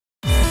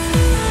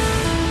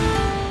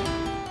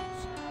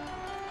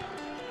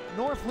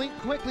Northlink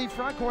quickly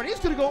front court. He's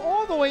going to go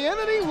all the way in,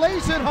 and he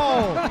lays it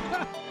home.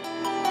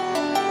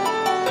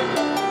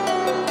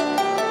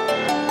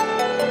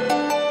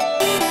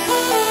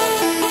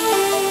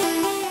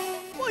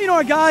 Well, you know,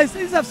 our guys, they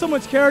just have so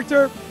much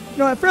character. You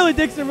know, Fairleigh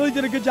Dickinson really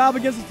did a good job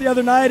against us the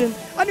other night, and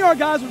I knew our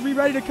guys would be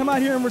ready to come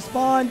out here and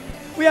respond.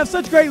 We have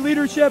such great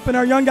leadership, and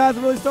our young guys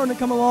are really starting to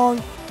come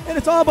along. And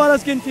it's all about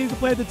us getting teams to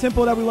play at the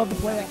tempo that we love to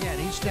play at. Again,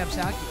 he steps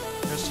out,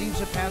 receives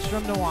a pass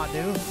from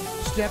Nwadu.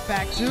 Step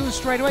back two,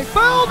 straight away,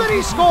 fouled, and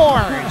he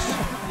scores!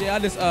 Yeah, I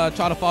just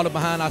try to follow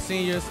behind our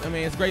seniors. I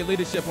mean, it's great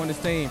leadership on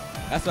this team.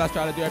 That's what I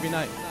try to do every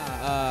night.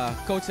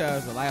 Coach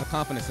has a lot of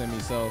confidence in me,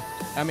 so,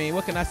 I mean,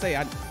 what can I say?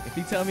 If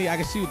he tell me I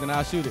can shoot, then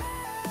I'll shoot it.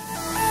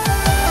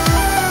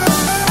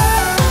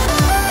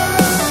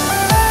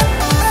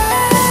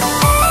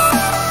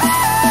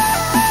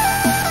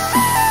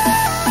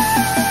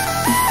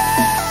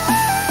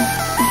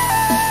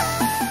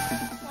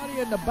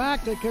 In the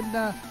back that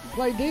can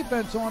play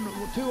defense on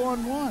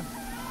 2-on-1.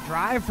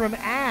 Drive from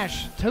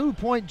Ash,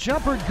 2-point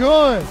jumper,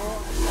 good.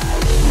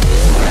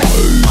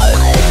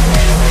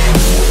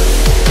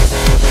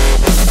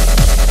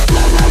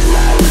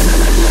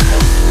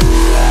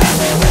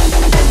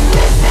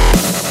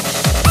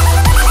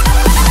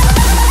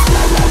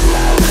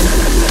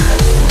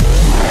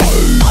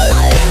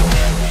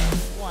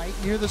 White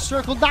near the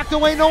circle, knocked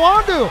away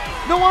Nwadu.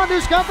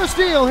 Nwandu's got the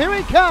steal, here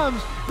he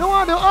comes.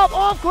 Nwadu up,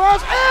 off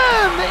glass,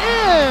 and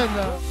in!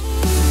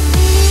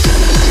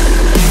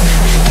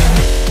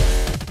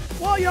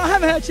 Well, you know, I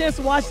haven't had a chance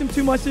to watch them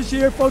too much this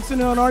year,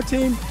 focusing on our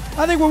team.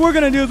 I think what we're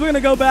going to do is we're going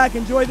to go back,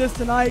 enjoy this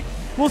tonight.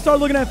 We'll start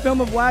looking at film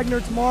of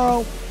Wagner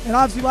tomorrow. And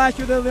obviously last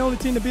year they were the only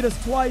team to beat us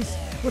twice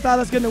without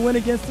us getting a win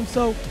against them.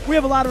 So we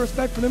have a lot of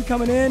respect for them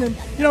coming in. And,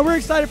 you know, we're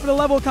excited for the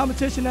level of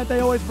competition that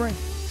they always bring.